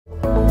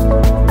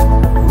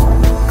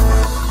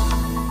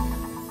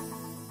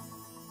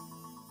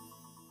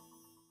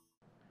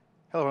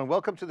Hello and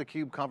welcome to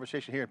theCUBE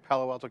conversation here in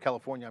Palo Alto,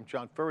 California. I'm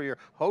John Furrier,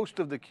 host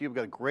of theCUBE. We've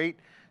got a great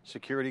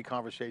security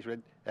conversation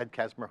with Ed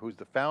Casmer, who's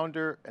the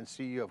founder and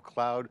CEO of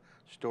Cloud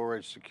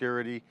Storage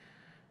Security,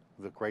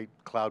 with a great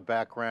cloud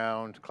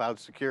background, cloud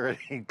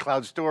security,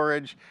 cloud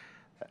storage.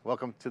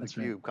 Welcome to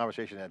theCUBE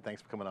conversation, Ed.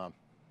 Thanks for coming on.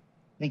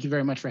 Thank you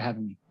very much for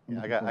having me.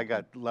 Yeah, I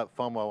got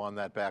FOMO on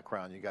that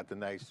background. You got the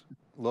nice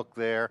look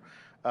there.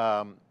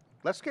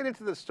 Let's get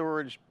into the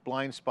storage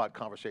blind spot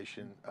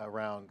conversation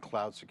around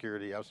cloud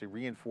security. Obviously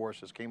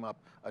reinforcements came up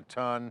a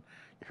ton.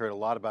 You heard a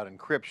lot about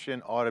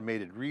encryption,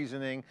 automated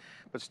reasoning,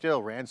 but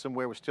still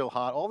ransomware was still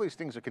hot. All these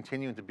things are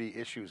continuing to be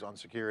issues on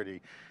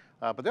security,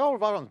 but they all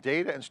revolve on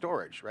data and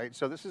storage, right?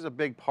 So this is a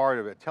big part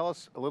of it. Tell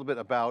us a little bit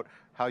about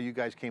how you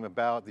guys came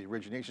about, the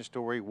origination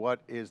story. What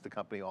is the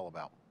company all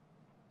about?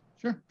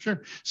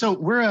 Sure. So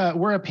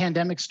we're a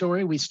pandemic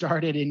story. We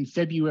started in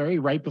February,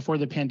 right before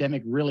the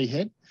pandemic really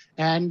hit,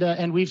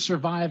 and we've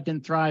survived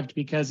and thrived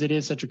because it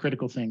is such a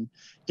critical thing.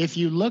 If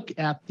you look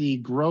at the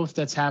growth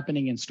that's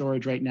happening in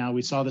storage right now,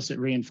 we saw this at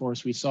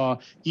Reinforce. We saw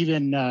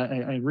even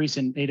a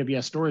recent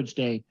AWS Storage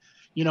Day.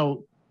 You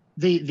know,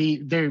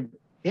 their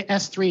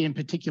S3 in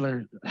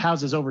particular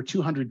houses over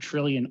 200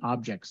 trillion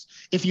objects.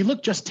 If you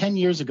look just 10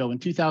 years ago, in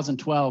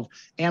 2012,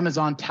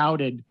 Amazon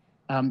touted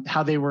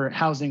how they were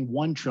housing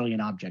 1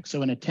 trillion objects.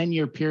 So in a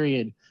 10-year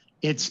period,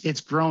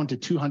 it's grown to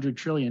 200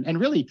 trillion. And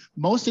really,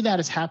 most of that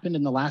has happened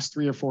in the last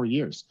 3 or 4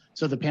 years.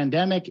 So the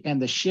pandemic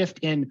and the shift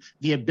in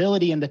the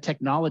ability and the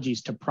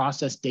technologies to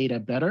process data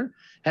better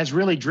has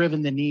really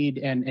driven the need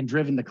and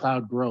driven the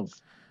cloud growth.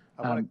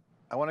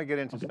 I want to get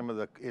into some of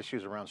the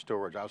issues around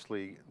storage.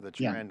 Obviously, the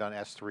trend on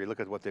S3,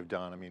 look at what they've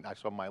done. I mean, I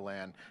saw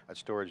Mylan at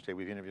Storage Day.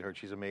 We've interviewed her,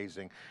 she's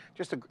amazing.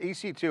 Just the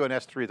EC2 and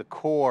S3, the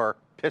core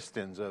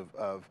pistons of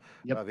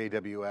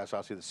AWS,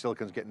 obviously the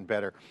silicon's getting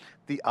better.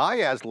 The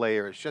IaaS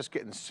layer is just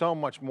getting so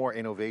much more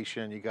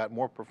innovation. You got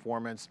more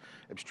performance,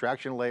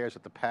 abstraction layers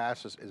that the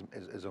PaaS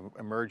is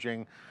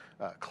emerging.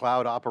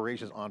 Cloud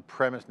operations on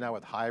premise now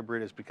with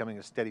hybrid is becoming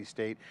a steady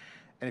state.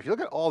 And if you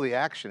look at all the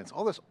action, it's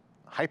all this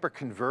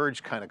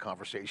hyper-converged kind of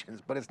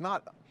conversations, but it's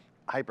not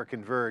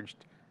hyper-converged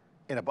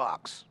in a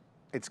box.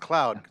 It's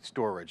cloud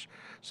storage.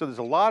 So there's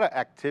a lot of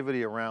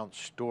activity around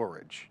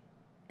storage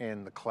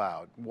in the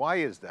cloud. Why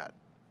is that?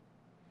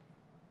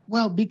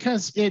 Well,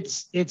 because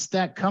it's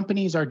that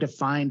companies are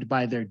defined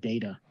by their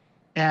data.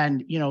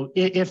 And you know,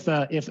 if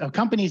a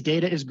company's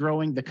data is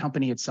growing, the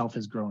company itself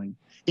is growing.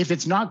 If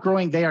it's not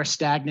growing, they are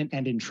stagnant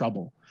and in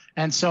trouble.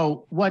 And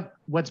so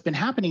what's been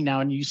happening now,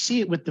 and you see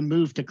it with the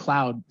move to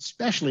cloud,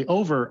 especially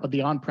over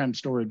the on-prem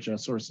storage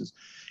sources,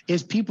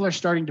 is people are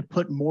starting to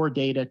put more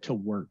data to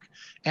work,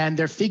 and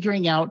they're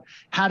figuring out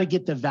how to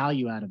get the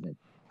value out of it.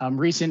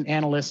 Recent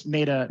analysts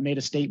made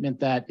a statement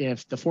that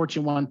if the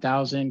Fortune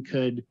 1000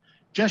 could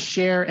just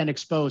share and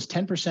expose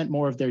 10%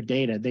 more of their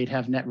data, they'd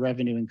have net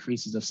revenue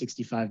increases of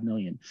 65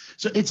 million.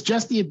 So it's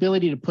just the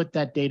ability to put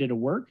that data to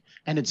work,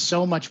 and it's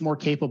so much more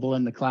capable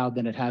in the cloud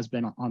than it has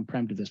been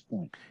on-prem to this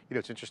point. You know,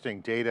 it's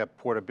interesting, data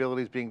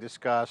portability is being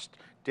discussed,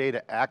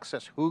 data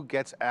access, who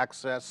gets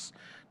access?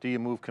 Do you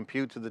move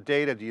compute to the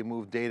data? Do you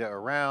move data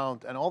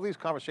around? And all these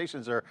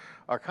conversations are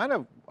kind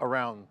of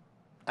around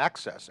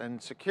access,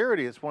 and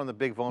security is one of the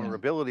big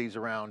vulnerabilities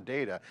around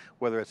data,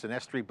 whether it's an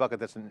S3 bucket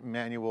that's a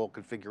manual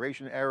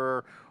configuration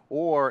error,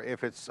 or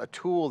if it's a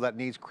tool that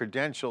needs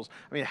credentials.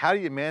 I mean, how do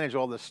you manage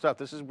all this stuff?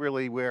 This is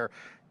really where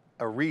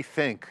a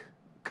rethink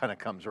kind of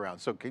comes around.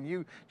 So can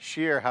you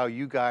share how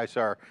you guys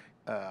are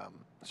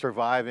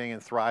surviving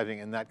and thriving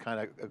in that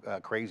kind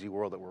of crazy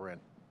world that we're in?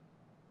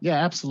 Yeah,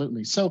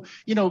 absolutely. So,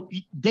 you know,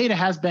 data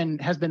has been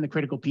the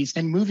critical piece,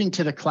 and moving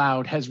to the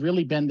cloud has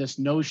really been this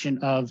notion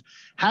of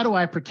how do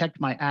I protect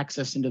my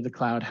access into the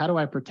cloud? How do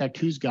I protect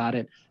who's got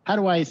it? How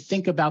do I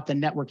think about the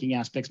networking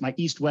aspects, my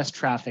east-west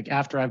traffic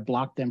after I've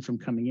blocked them from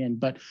coming in?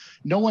 But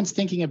no one's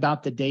thinking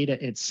about the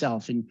data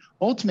itself. And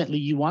ultimately,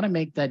 you want to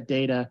make that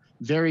data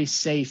very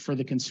safe for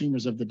the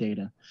consumers of the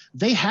data.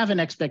 They have an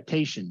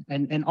expectation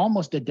and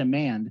almost a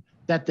demand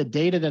that the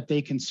data that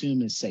they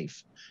consume is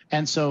safe.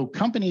 And so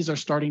companies are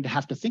starting to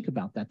have to think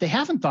about that. They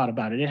haven't thought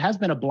about it. It has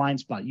been a blind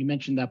spot. You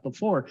mentioned that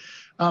before.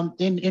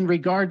 In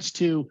regards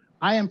to,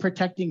 I am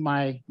protecting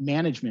my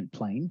management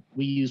plane.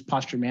 We use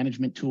posture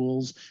management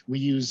tools. We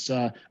use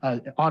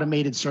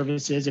automated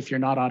services. If you're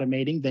not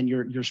automating, then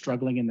you're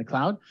struggling in the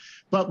cloud.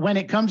 But when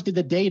it comes to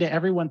the data,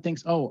 everyone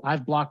thinks, oh,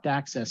 I've blocked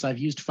access. I've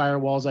used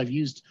firewalls. I've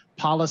used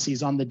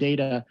policies on the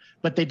data,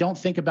 but they don't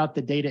think about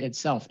the data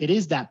itself. It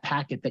is that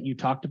packet that you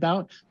talked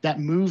about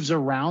that moves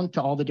around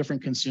to all the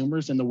different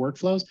consumers and the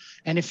workflows.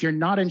 And if you're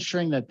not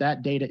ensuring that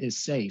that data is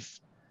safe,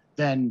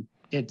 then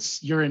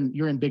you're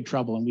in big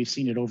trouble, and we've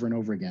seen it over and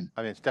over again.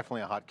 I mean, it's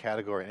definitely a hot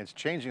category, and it's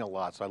changing a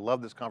lot. So I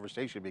love this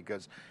conversation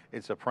because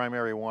it's a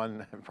primary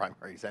one,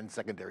 primary and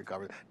secondary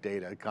cover,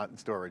 data, content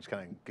storage,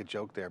 kind of good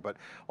joke there. But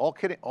all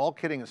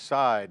kidding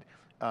aside,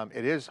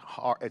 it is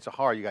hard. It's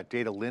hard. You got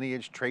data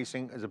lineage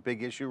tracing is a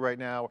big issue right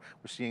now.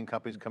 We're seeing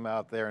companies come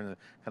out there and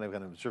kind of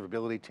an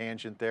observability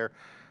tangent there.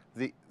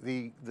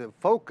 The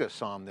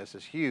focus on this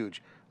is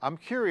huge. I'm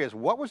curious,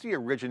 what was the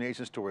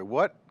origination story?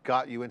 What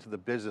got you into the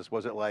business?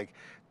 Was it like,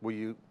 were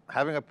you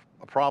having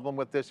a problem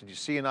with this? Did you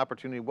see an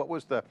opportunity? What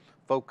was the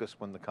focus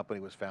when the company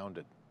was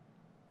founded?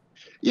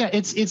 Yeah,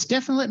 it's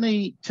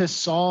definitely to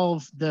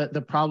solve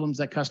the problems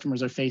that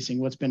customers are facing.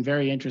 What's been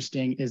very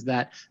interesting is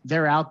that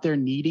they're out there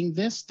needing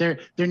this. They're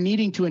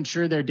needing to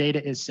ensure their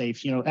data is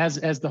safe. You know,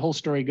 as the whole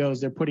story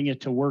goes, they're putting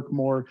it to work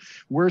more.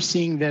 We're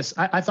seeing this.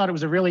 I thought it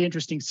was a really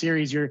interesting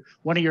series.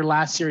 One of your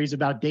last series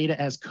about data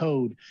as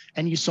code,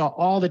 and you saw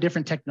all the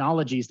different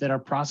technologies that are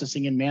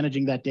processing and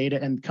managing that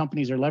data, and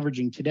companies are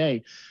leveraging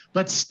today.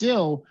 But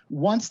still,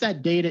 once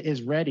that data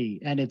is ready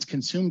and it's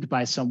consumed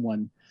by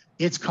someone,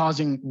 it's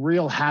causing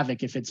real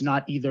havoc if it's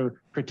not either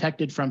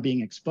protected from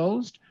being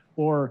exposed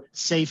or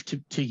safe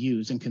to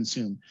use and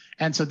consume.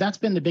 And so that's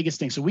been the biggest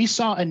thing. So we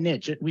saw a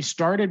niche. We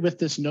started with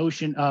this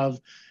notion of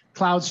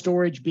cloud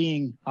storage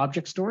being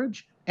object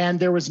storage, and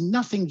there was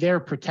nothing there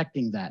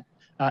protecting that.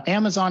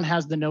 Amazon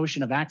has the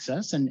notion of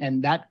access,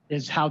 and that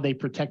is how they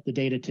protect the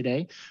data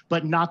today,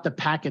 but not the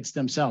packets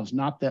themselves,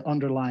 not the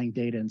underlying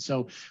data. And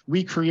so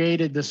we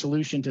created the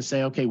solution to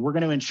say, okay, we're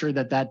going to ensure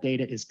that that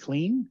data is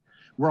clean.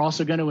 We're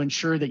also going to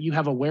ensure that you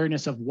have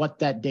awareness of what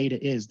that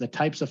data is, the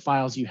types of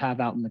files you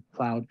have out in the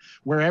cloud,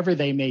 wherever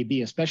they may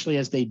be, especially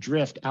as they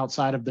drift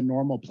outside of the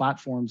normal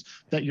platforms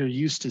that you're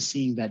used to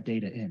seeing that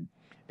data in.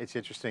 It's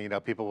interesting, you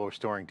know, people were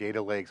storing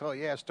data lakes. Oh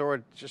yeah,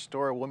 just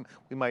store it,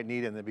 we might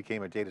need it, and it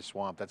became a data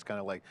swamp. That's kind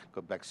of like,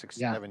 go back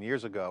 7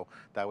 years ago,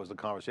 that was the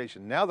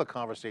conversation. Now the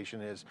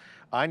conversation is,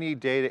 I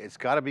need data, it's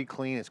got to be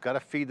clean, it's got to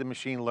feed the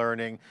machine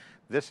learning.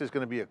 This is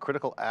going to be a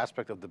critical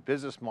aspect of the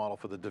business model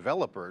for the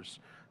developers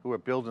who are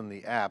building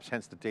the apps,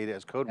 hence the data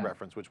as code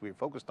reference, which we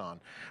focused on.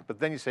 But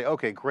then you say,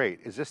 okay,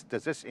 great,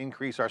 does this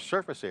increase our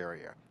surface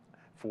area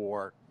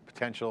for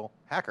potential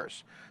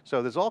hackers?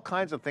 So there's all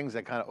kinds of things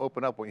that kind of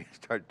open up when you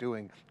start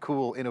doing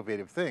cool,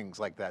 innovative things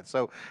like that.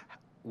 So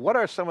what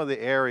are some of the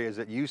areas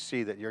that you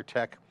see that your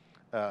tech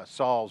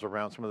solves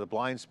around some of the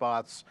blind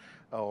spots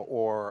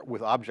or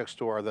with object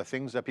store, the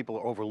things that people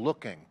are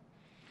overlooking?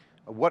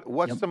 What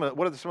are some of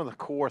the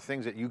core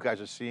things that you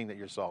guys are seeing that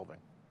you're solving?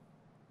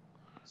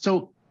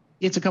 So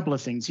it's a couple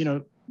of things. You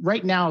know,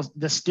 right now,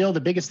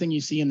 the biggest thing you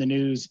see in the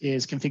news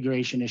is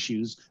configuration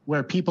issues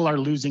where people are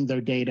losing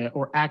their data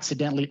or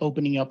accidentally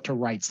opening up to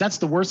writes. That's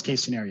the worst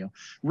case scenario.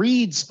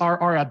 Reads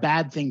are a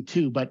bad thing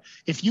too, but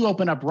if you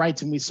open up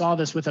writes, and we saw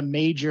this with a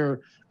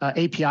major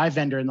API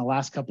vendor in the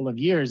last couple of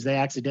years, they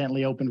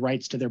accidentally opened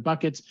writes to their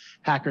buckets.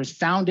 Hackers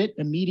found it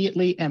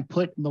immediately and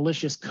put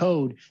malicious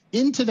code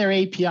into their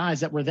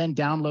APIs that were then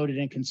downloaded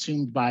and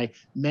consumed by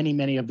many,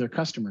 many of their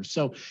customers.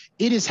 So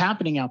it is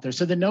happening out there.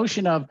 So the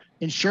notion of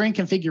ensuring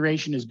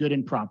configuration is good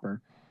and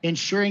proper,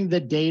 ensuring the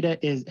data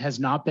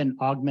has not been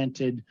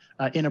augmented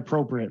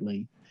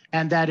inappropriately,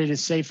 and that it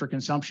is safe for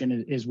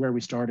consumption is where we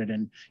started.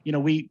 And you know,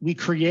 we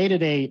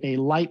created a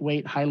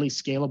lightweight, highly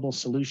scalable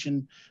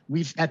solution.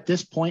 At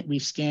this point,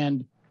 we've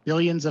scanned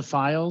billions of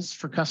files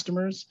for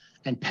customers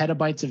and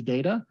petabytes of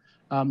data.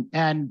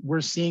 And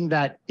we're seeing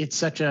that it's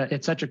such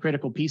a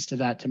critical piece to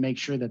that, to make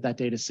sure that that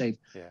data is safe.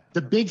 Yeah.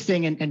 The big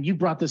thing, and you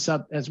brought this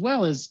up as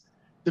well, is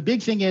the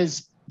big thing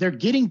is they're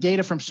getting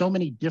data from so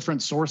many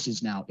different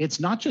sources now. It's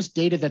not just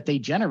data that they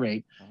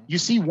generate. You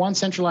see one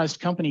centralized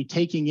company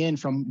taking in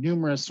from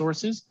numerous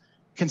sources,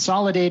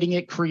 consolidating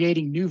it,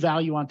 creating new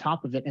value on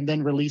top of it, and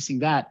then releasing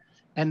that.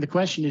 And the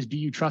question is, do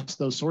you trust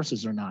those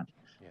sources or not?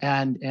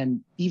 Yeah.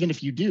 And even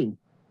if you do,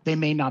 they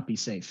may not be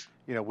safe.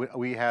 You know,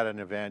 we had an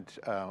event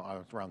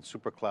around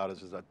SuperCloud.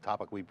 This is a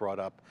topic we brought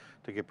up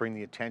to bring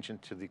the attention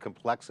to the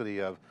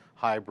complexity of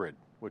hybrid,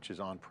 which is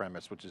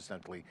on-premise, which is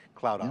essentially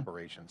cloud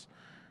operations.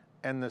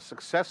 And the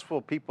successful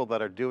people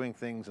that are doing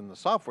things in the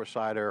software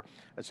side are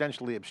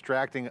essentially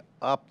abstracting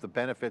up the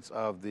benefits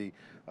of the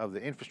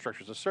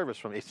infrastructure as a service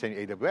from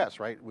AWS,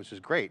 right? Which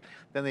is great.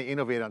 Then they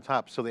innovate on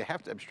top. So they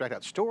have to abstract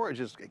out. Storage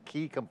is a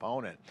key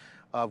component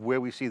of where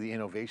we see the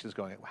innovations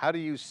going. How do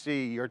you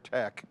see your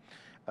tech,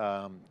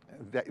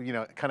 that, you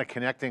know, kind of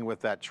connecting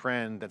with that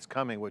trend that's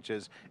coming, which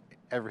is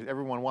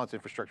everyone wants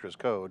infrastructure as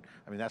code.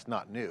 I mean, that's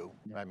not new.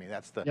 I mean,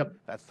 that's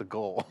the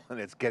goal, and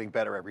it's getting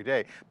better every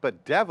day.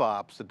 But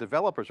DevOps, the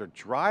developers are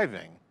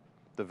driving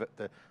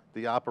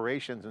the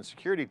operations and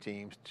security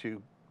teams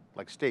to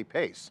like stay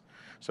pace.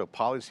 So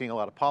seeing a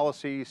lot of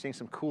policy, seeing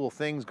some cool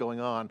things going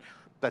on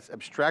that's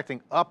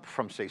abstracting up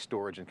from, say,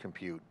 storage and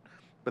compute.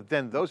 But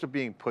then those are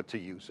being put to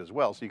use as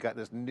well. So you got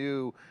this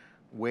new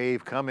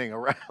wave coming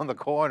around the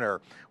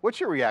corner.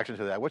 What's your reaction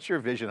to that? What's your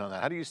vision on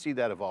that? How do you see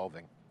that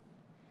evolving?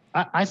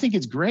 I think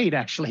it's great,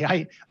 actually.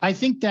 I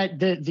think that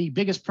the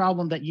biggest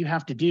problem that you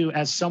have to do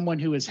as someone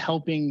who is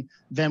helping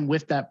them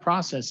with that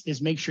process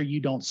is make sure you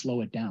don't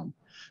slow it down.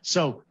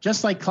 So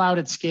just like cloud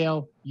at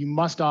scale, you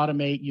must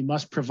automate, you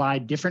must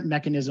provide different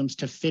mechanisms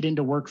to fit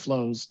into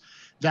workflows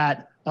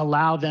that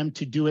allow them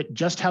to do it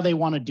just how they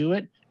want to do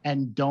it,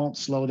 and don't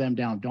slow them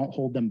down, don't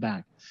hold them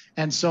back.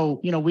 And so,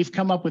 you know, we've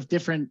come up with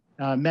different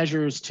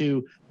measures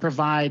to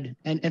provide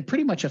and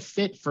pretty much a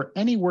fit for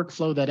any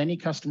workflow that any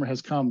customer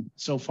has come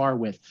so far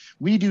with.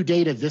 We do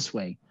data this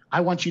way.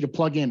 I want you to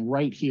plug in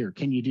right here.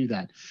 Can you do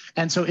that?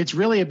 And so it's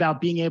really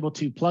about being able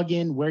to plug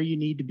in where you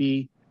need to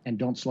be and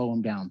don't slow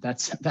them down.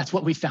 That's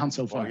what we found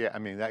so far. Well, yeah, I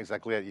mean, that's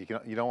exactly it.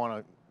 You don't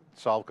want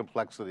to solve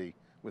complexity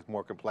with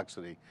more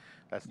complexity.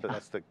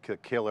 That's the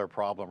killer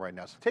problem right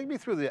now. So take me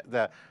through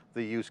the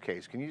use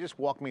case. Can you just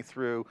walk me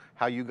through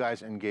how you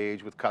guys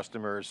engage with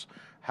customers,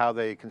 how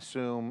they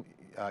consume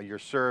your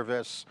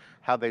service,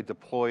 how they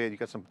deploy it? You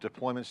got some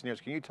deployment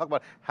scenarios. Can you talk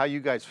about how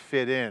you guys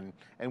fit in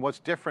and what's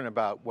different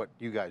about what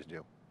you guys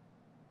do?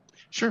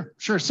 Sure.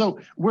 So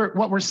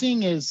what we're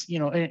seeing is,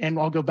 and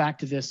I'll go back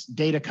to this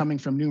data coming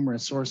from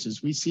numerous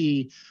sources. We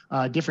see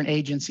different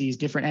agencies,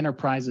 different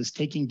enterprises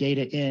taking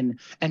data in,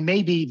 and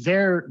maybe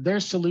their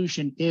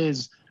solution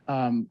is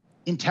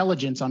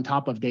intelligence on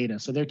top of data.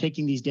 So they're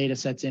taking these data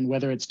sets in,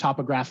 whether it's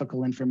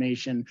topographical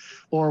information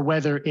or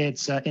whether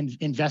it's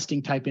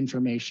investing type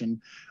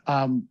information.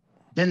 Then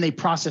they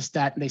process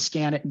that and they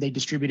scan it and they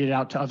distribute it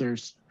out to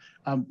others.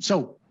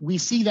 So we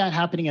see that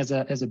happening as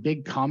a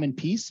big common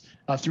piece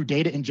through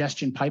data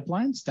ingestion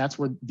pipelines. That's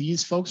where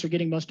these folks are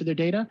getting most of their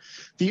data.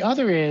 The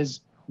other is,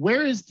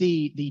 where is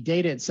the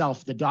data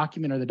itself, the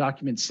document or the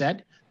document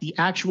set, the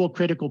actual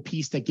critical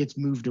piece that gets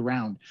moved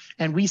around?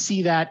 And we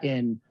see that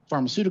in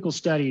pharmaceutical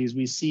studies.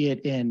 We see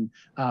it in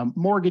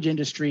mortgage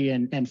industry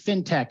and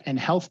fintech and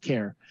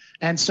healthcare.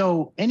 And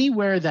so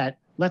anywhere that,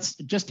 let's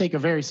just take a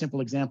very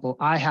simple example.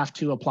 I have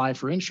to apply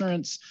for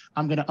insurance.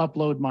 I'm going to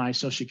upload my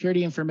social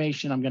security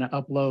information. I'm going to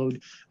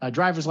upload a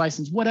driver's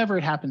license, whatever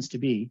it happens to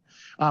be.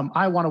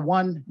 I want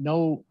to,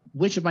 know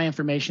which of my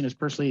information is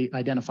personally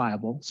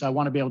identifiable. So I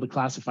want to be able to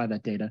classify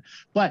that data.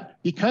 But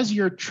because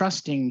you're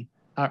trusting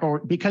or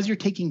because you're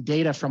taking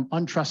data from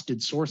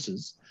untrusted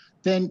sources,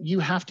 then you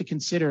have to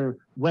consider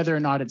whether or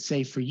not it's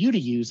safe for you to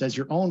use as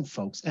your own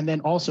folks, and then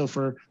also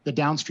for the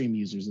downstream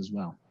users as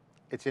well.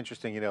 It's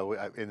interesting,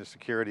 in the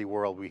security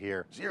world, we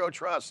hear zero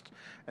trust,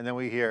 and then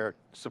we hear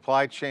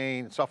supply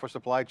chain, software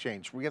supply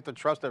chain. We have to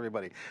trust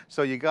everybody.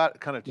 So you got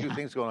kind of two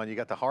things going on. You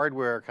got the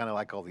hardware, kind of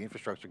like all the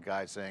infrastructure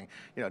guys saying,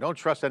 don't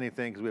trust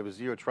anything because we have a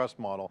zero trust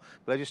model.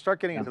 But as you start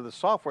getting into the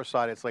software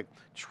side, it's like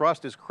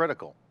trust is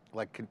critical.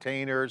 Like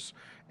containers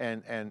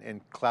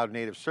and cloud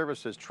native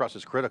services, trust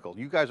is critical.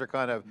 You guys are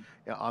kind of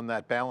on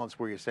that balance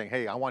where you're saying,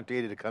 hey, I want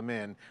data to come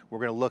in. We're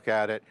going to look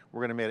at it.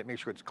 We're going to make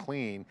sure it's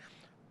clean.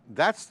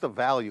 That's the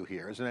value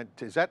here, isn't it?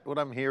 Is that what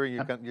I'm hearing?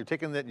 You're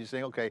taking that and you're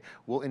saying, okay,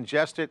 we'll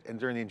ingest it, and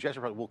during the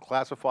ingestion process, we'll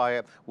classify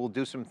it, we'll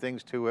do some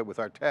things to it with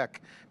our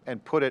tech,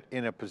 and put it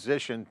in a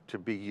position to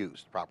be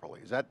used properly.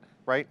 Is that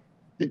right?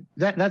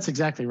 That's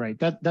exactly right.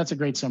 That's a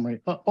great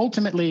summary.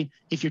 Ultimately,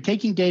 if you're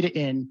taking data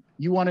in,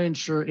 you want to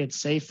ensure it's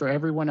safe for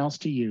everyone else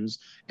to use,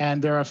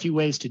 and there are a few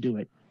ways to do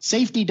it.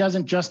 Safety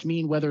doesn't just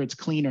mean whether it's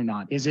clean or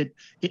not. Is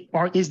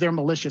there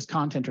malicious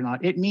content or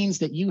not? It means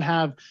that you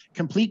have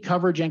complete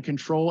coverage and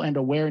control and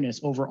awareness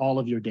over all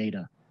of your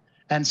data.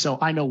 And so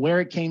I know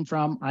where it came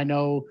from, I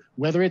know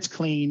whether it's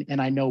clean,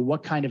 and I know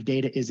what kind of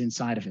data is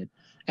inside of it.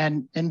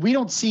 And we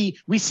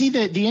see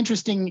that the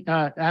interesting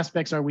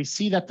aspects are, we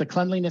see that the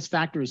cleanliness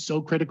factor is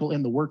so critical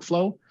in the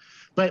workflow,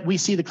 but we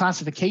see the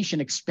classification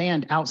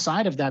expand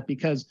outside of that,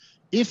 because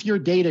if your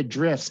data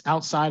drifts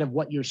outside of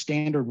what your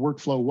standard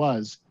workflow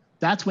was,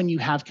 that's when you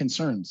have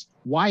concerns.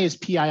 Why is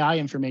PII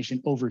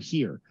information over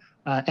here?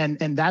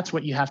 And that's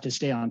what you have to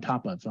stay on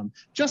top of.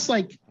 Just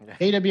like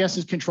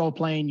AWS's control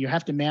plane, you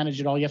have to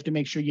manage it all. You have to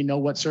make sure you know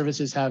what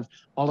services have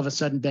all of a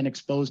sudden been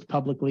exposed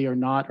publicly or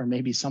not, or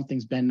maybe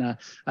something's been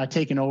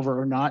taken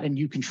over or not, and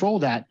you control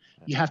that.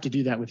 You have to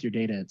do that with your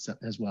data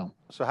as well.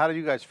 So how do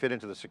you guys fit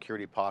into the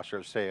security posture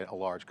of, say, a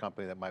large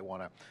company that might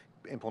want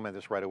to implement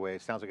this right away?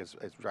 It sounds like it's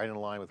right in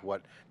line with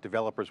what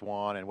developers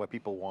want and what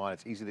people want.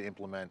 It's easy to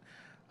implement.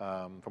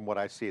 From what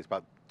I see, it's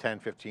about 10,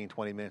 15,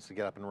 20 minutes to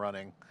get up and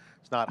running.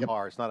 It's not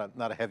hard, it's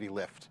not a heavy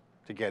lift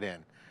to get in.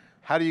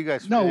 How do you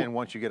guys fit in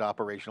once you get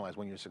operationalized,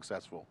 when you're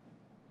successful?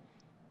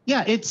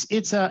 Yeah,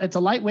 it's a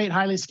lightweight,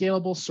 highly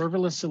scalable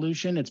serverless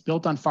solution. It's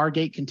built on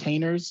Fargate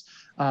containers,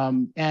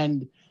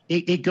 and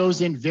it goes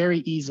in very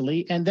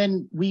easily. And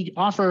then we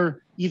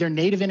offer either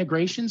native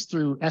integrations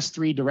through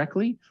S3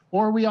 directly,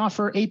 or we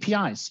offer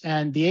APIs.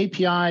 And the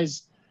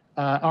APIs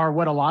are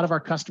what a lot of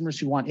our customers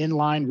who want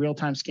inline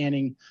real-time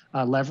scanning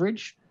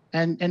leverage.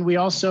 And we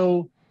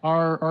also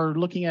are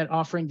looking at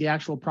offering the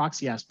actual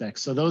proxy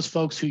aspects. So those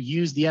folks who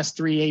use the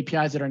S3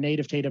 APIs that are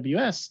native to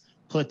AWS,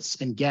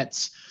 puts and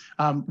gets,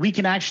 we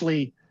can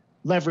actually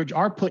leverage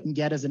our put and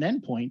get as an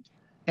endpoint.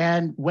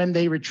 And when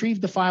they retrieve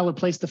the file or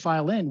place the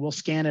file in, we'll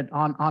scan it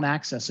on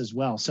access as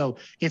well. So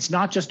it's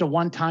not just a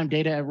one-time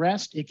data at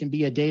rest. It can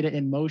be a data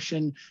in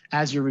motion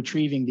as you're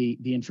retrieving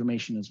the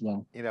information as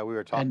well. We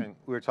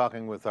were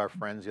talking with our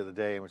friends the other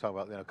day, and we're talking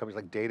about companies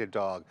like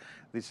Datadog.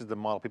 This is the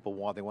model people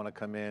want. They want to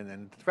come in,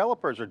 and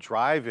developers are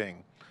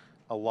driving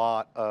a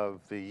lot of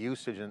the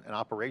usage and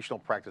operational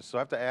practice. So I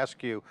have to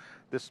ask you,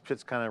 this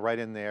fits kind of right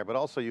in there, but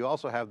also you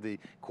also have the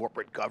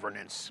corporate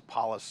governance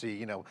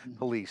policy,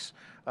 police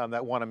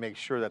that want to make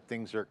sure that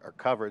things are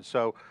covered.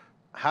 So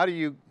how do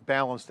you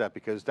balance that?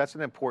 Because that's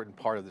an important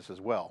part of this as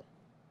well.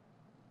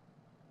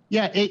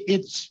 Yeah,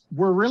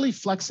 we're really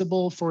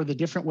flexible for the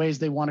different ways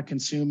they want to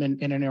consume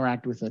and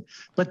interact with it.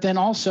 But then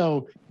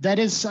also, that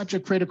is such a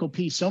critical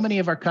piece. So many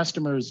of our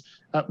customers,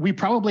 we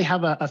probably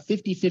have a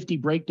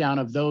 50-50 breakdown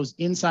of those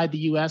inside the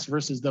US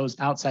versus those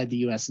outside the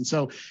US. And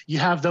so you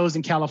have those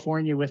in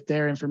California with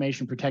their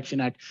Information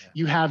Protection Act,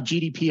 you have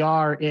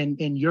GDPR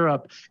in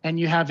Europe, and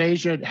you have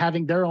Asia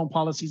having their own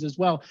policies as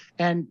well.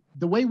 And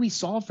the way we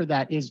solve for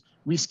that is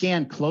we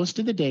scan close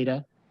to the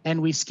data, and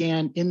we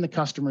scan in the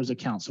customer's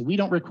account. So we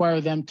don't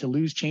require them to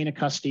lose chain of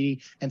custody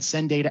and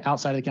send data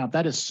outside of the account.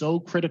 That is so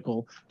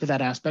critical to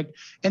that aspect.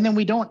 And then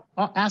we don't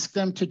ask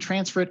them to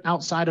transfer it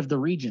outside of the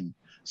region.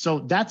 So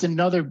that's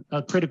another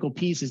critical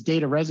piece, is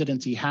data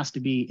residency has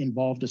to be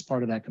involved as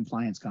part of that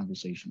compliance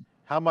conversation.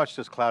 How much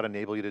does cloud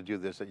enable you to do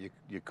this that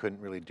you couldn't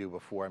really do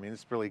before? I mean,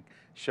 this really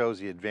shows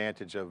the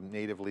advantage of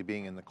natively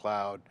being in the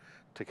cloud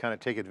to kind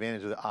of take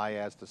advantage of the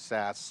IaaS, the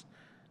SaaS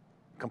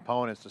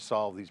components to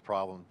solve these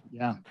problems.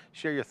 Yeah.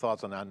 Share your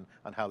thoughts on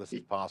how this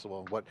is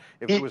possible. What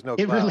if there was no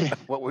cloud, really,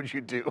 what would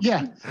you do?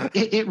 Yeah,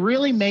 it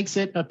really makes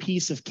it a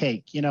piece of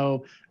cake. You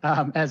know,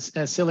 as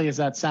silly as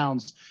that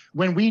sounds,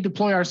 when we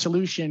deploy our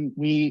solution,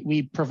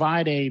 we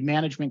provide a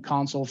management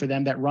console for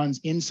them that runs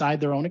inside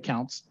their own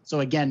accounts.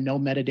 So again, no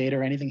metadata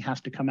or anything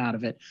has to come out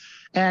of it.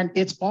 And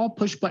it's all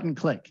push button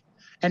click.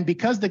 And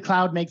because the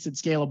cloud makes it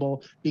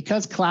scalable,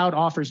 because cloud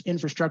offers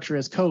infrastructure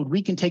as code,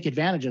 we can take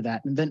advantage of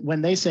that. And then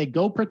when they say,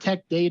 go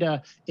protect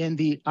data in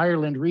the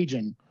Ireland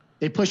region,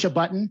 they push a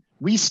button,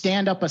 we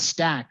stand up a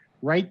stack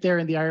right there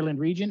in the Ireland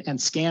region and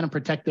scan and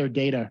protect their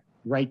data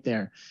right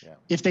there. Yeah.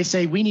 If they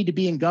say we need to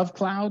be in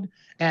GovCloud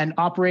and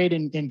operate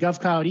in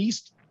GovCloud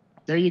East,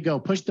 there you go,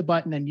 push the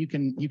button and you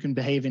can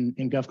behave in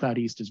GovCloud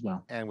East as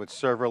well. And with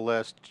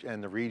serverless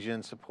and the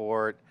region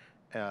support,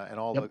 and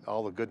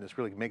all the goodness,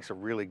 really makes a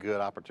really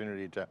good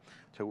opportunity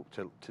to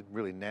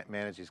really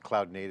manage these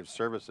cloud native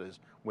services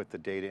with the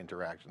data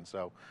interaction.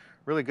 So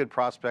really good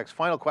prospects.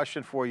 Final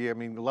question for you. I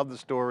mean, love the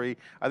story.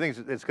 I think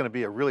it's going to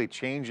be a really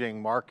changing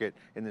market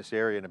in this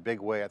area in a big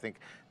way. I think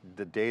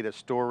the data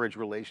storage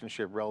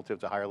relationship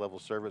relative to higher level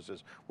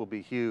services will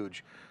be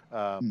huge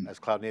as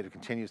cloud native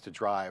continues to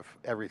drive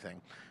everything.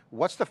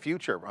 What's the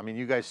future? I mean,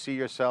 you guys see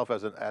yourself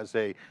as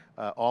a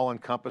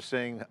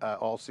all-encompassing,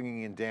 all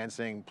singing and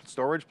dancing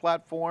storage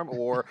platform,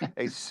 or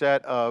a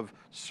set of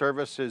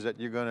services that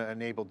you're going to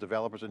enable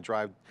developers and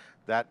drive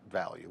that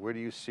value? Where do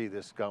you see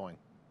this going?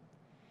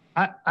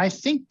 I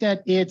think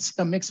that it's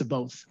a mix of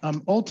both.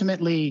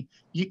 Ultimately,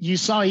 you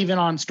saw even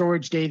on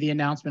Storage Day the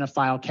announcement of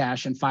File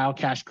Cache, and File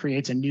Cache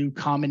creates a new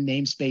common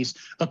namespace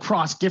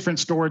across different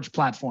storage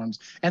platforms.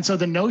 And so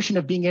the notion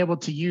of being able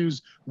to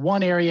use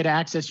one area to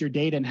access your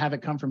data and have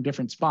it come from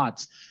different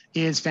spots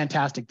is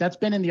fantastic. That's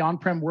been in the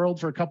on-prem world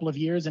for a couple of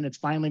years, and it's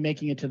finally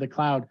making it to the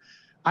cloud.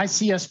 I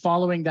see us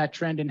following that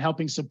trend and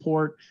helping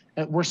support.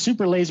 We're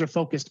super laser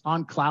focused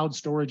on cloud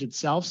storage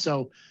itself.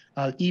 So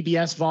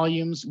EBS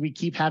volumes, we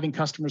keep having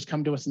customers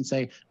come to us and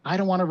say, I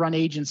don't want to run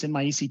agents in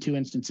my EC2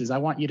 instances. I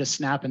want you to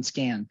snap and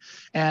scan.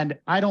 And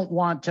I don't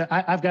want to,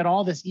 I've got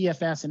all this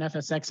EFS and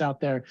FSX out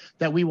there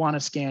that we want to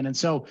scan. And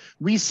so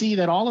we see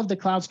that all of the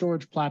cloud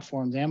storage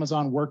platforms,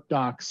 Amazon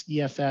WorkDocs,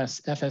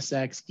 EFS,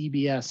 FSX,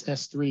 EBS,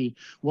 S3,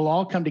 will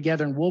all come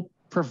together and we'll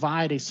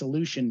provide a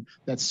solution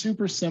that's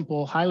super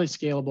simple, highly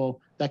scalable,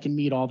 that can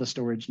meet all the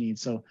storage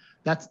needs. So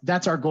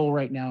that's our goal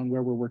right now and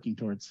where we're working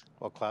towards.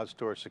 Well, cloud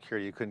storage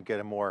security, you couldn't get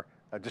a more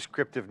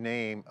descriptive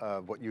name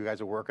of what you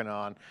guys are working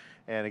on.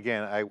 And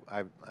again,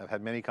 I've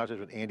had many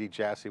conversations with Andy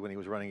Jassy when he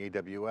was running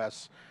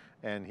AWS,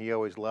 and he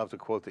always loved to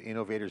quote the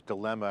innovator's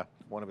dilemma,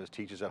 one of his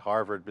teachers at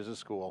Harvard Business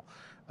School.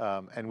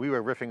 And we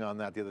were riffing on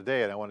that the other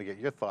day, and I want to get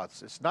your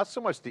thoughts. It's not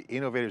so much the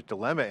innovator's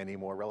dilemma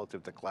anymore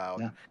relative to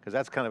cloud, because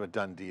that's kind of a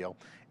done deal.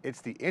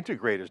 It's the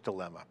integrator's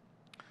dilemma.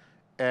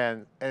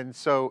 And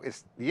so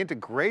the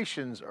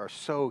integrations are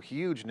so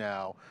huge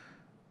now.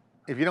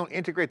 If you don't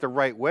integrate the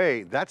right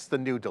way, that's the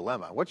new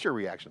dilemma. What's your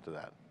reaction to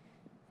that?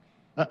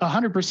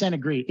 100%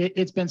 agree.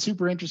 It's been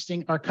super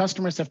interesting. Our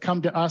customers have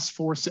come to us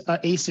for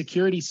a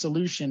security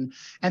solution,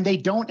 and they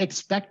don't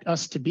expect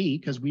us to be,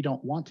 because we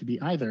don't want to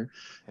be either,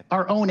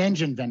 our own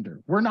engine vendor.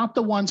 We're not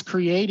the ones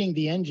creating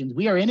the engines.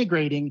 We are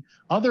integrating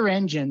other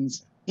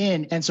engines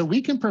in, and so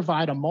we can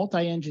provide a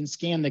multi-engine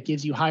scan that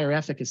gives you higher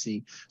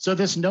efficacy. So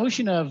this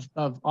notion of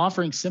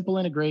offering simple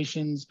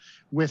integrations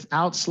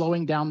without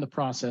slowing down the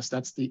process,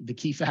 that's the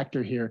key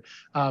factor here,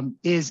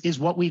 is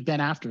what we've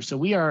been after. So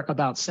we are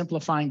about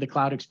simplifying the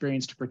cloud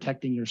experience to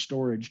protecting your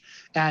storage.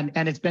 And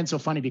it's been so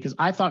funny because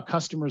I thought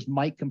customers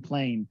might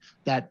complain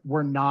that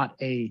we're not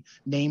a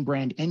name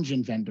brand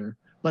engine vendor,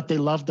 but they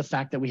love the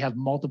fact that we have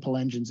multiple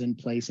engines in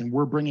place and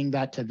we're bringing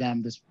that to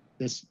them, this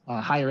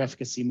higher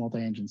efficacy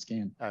multi-engine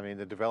scan. I mean,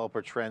 the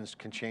developer trends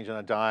can change on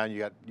a dime.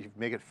 You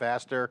make it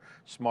faster,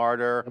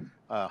 smarter,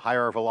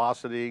 higher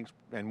velocity,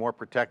 and more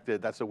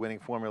protected. That's a winning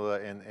formula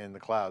in the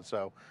cloud.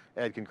 So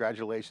Ed,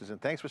 congratulations, and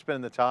thanks for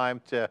spending the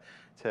time to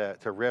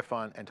riff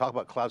on and talk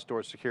about cloud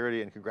storage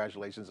security, and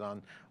congratulations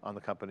on the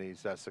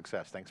company's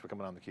success. Thanks for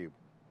coming on theCUBE.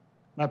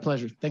 My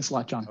pleasure. Thanks a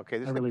lot, John. Okay,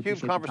 this I is really the CUBE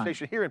appreciate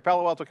conversation here in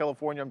Palo Alto,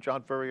 California. I'm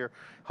John Furrier,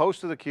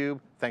 host of theCUBE.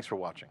 Thanks for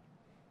watching.